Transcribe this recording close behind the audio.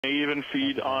They even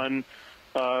feed on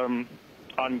things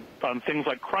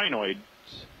like crinoid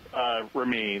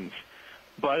remains.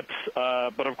 But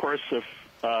of course,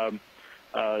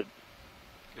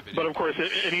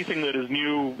 anything that is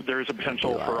new, there's a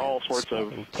potential for all sorts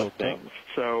of things.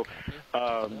 So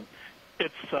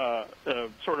it's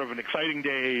sort of an exciting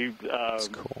day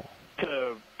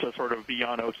to sort of be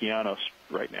on Okeanos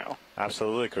right now.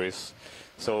 Absolutely, Chris.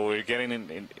 So we're getting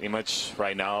an image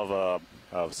right now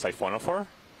of siphonophore.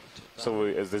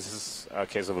 So this is a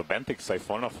case of a benthic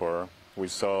siphonophore. We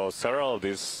saw several of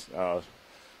these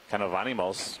kind of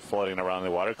animals floating around the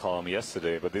water column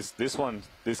yesterday, but this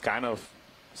kind of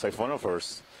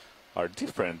siphonophores are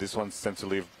different. These ones tend to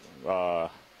live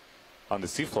on the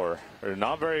seafloor. They're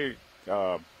not very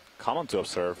common to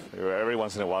observe. Every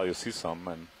once in a while you see some,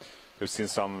 and we've seen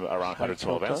some around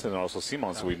hydrothermal vents and also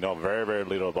seamounts. We know very, very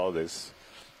little about this.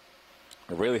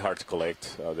 They're really hard to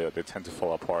collect. They tend to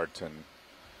fall apart, and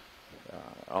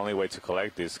only way to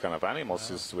collect these kind of animals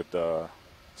is with the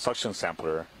suction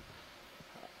sampler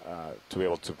to be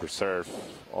able to preserve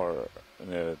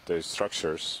the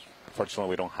structures. Fortunately,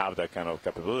 we don't have that kind of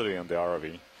capability on the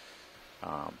ROV.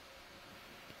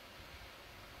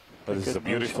 But this is a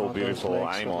beautiful, beautiful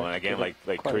animal. And again,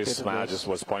 like Chris Mann just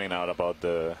was pointing out about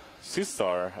the sea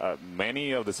star,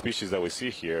 many of the species that we see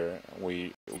here,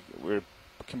 we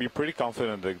can be pretty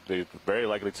confident that they're very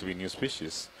likely to be new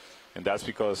species. And that's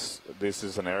because this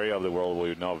is an area of the world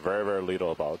we know very, very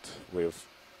little about. We're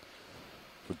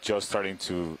just starting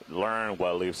to learn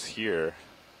what lives here.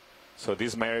 So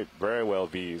this may very well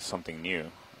be something new.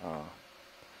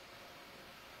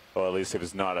 Or at least if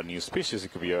it's not a new species,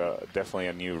 it could be definitely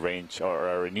a new range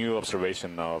or a new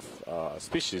observation of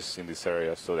species in this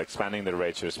area. So expanding the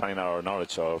range, expanding our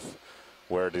knowledge of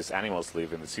where these animals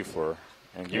live in the seafloor,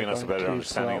 and giving us a better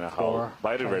understanding of how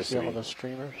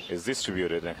biodiversity is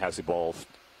distributed and has evolved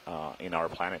in our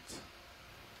planet.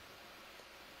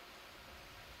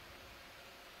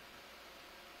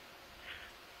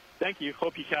 Thank you.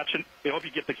 Hope you catch it. I hope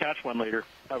you get to catch one later.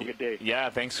 Have a good day. Yeah,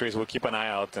 thanks, Chris. We'll keep an eye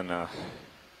out, and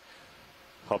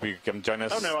hope you can join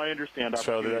us. Oh no, I understand.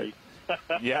 Opportunity.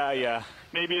 Yeah.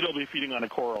 Maybe it'll be feeding on a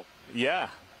coral. Yeah,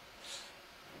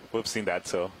 we've seen that,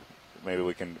 so maybe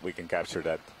we can capture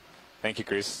that. Thank you,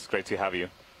 Chris. Great to have you.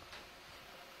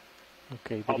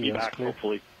 Okay, I'll be back, clear.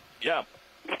 hopefully. Yeah.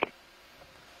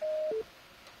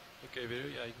 Okay, video,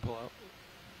 yeah, you can pull out.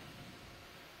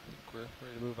 I think we're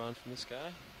ready to move on from this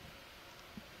guy.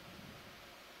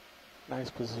 Nice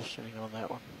positioning on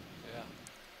that one. Yeah,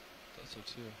 thought so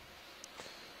too.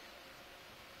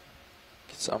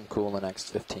 Get something cool in the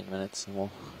next 15 minutes and we'll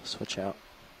switch out.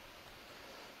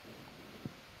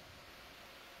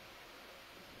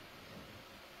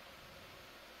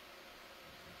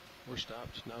 We're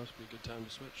stopped. Now would be a good time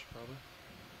to switch, probably.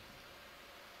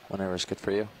 Whenever's good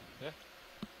for you. Yeah.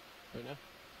 Right now.